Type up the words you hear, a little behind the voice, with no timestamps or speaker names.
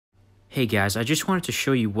Hey guys, I just wanted to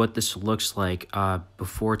show you what this looks like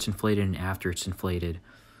before it's inflated and after it's inflated.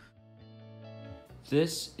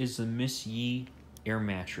 This is the Missyee air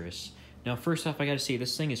mattress. Now first off, I gotta say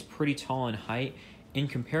this thing is pretty tall in height. In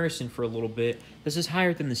comparison for a little bit, this is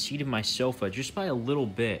higher than the seat of my sofa just by a little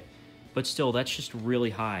bit. But still, that's just really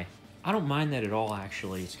high. I don't mind that at all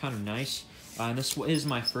actually, it's kind of nice. And this is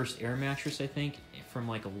my first air mattress I think from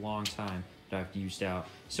like a long time that I've used out.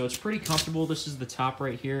 So it's pretty comfortable. This is the top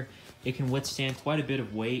right here. It can withstand quite a bit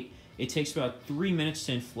of weight. It takes about 3 minutes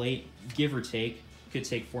to inflate, give or take. It could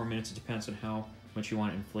take 4 minutes, it depends on how much you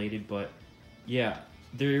want it inflated, but yeah,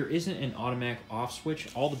 there isn't an automatic off switch.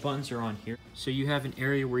 All the buttons are on here. So you have an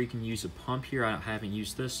area where you can use a pump here. I haven't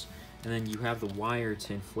used this. And then you have the wire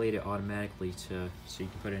to inflate it automatically so you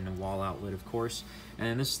can put it in a wall outlet, of course.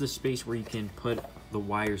 And this is the space where you can put the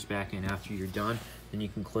wires back in after you're done. Then you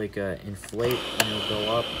can click inflate and it'll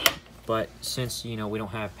go up. But since, we don't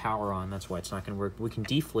have power on, that's why it's not going to work. We can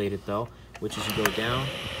deflate it though, which is you go down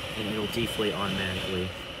and it'll deflate automatically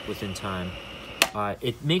within time.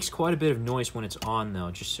 It makes quite a bit of noise when it's on though,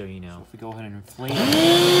 just so you know. So if we go ahead and inflate it, it's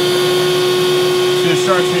going to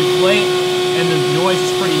start to inflate and the noise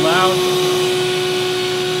is pretty loud.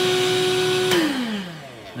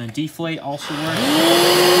 And then deflate also works.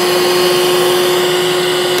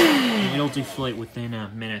 And it'll deflate within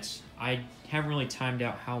minutes. I haven't really timed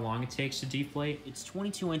out how long it takes to deflate. It's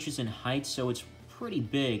 22 inches in height, so it's pretty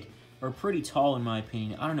big, or pretty tall in my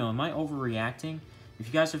opinion. I don't know, am I overreacting? If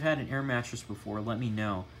you guys have had an air mattress before, let me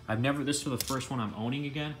know. This is the first one I'm owning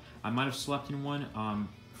again. I might have slept in one.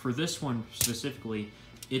 For this one specifically,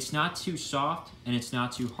 it's not too soft and it's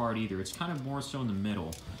not too hard either. It's kind of more so in the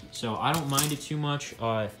middle. So I don't mind it too much.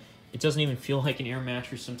 It doesn't even feel like an air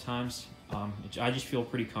mattress sometimes. I just feel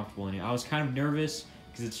pretty comfortable in it. I was kind of nervous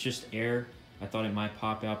because it's just air. I thought it might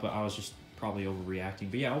pop out, but I was just probably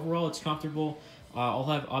overreacting. But yeah, overall it's comfortable. I'll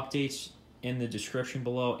have updates in the description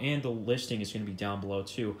below, and the listing is going to be down below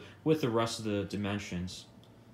too with the rest of the dimensions.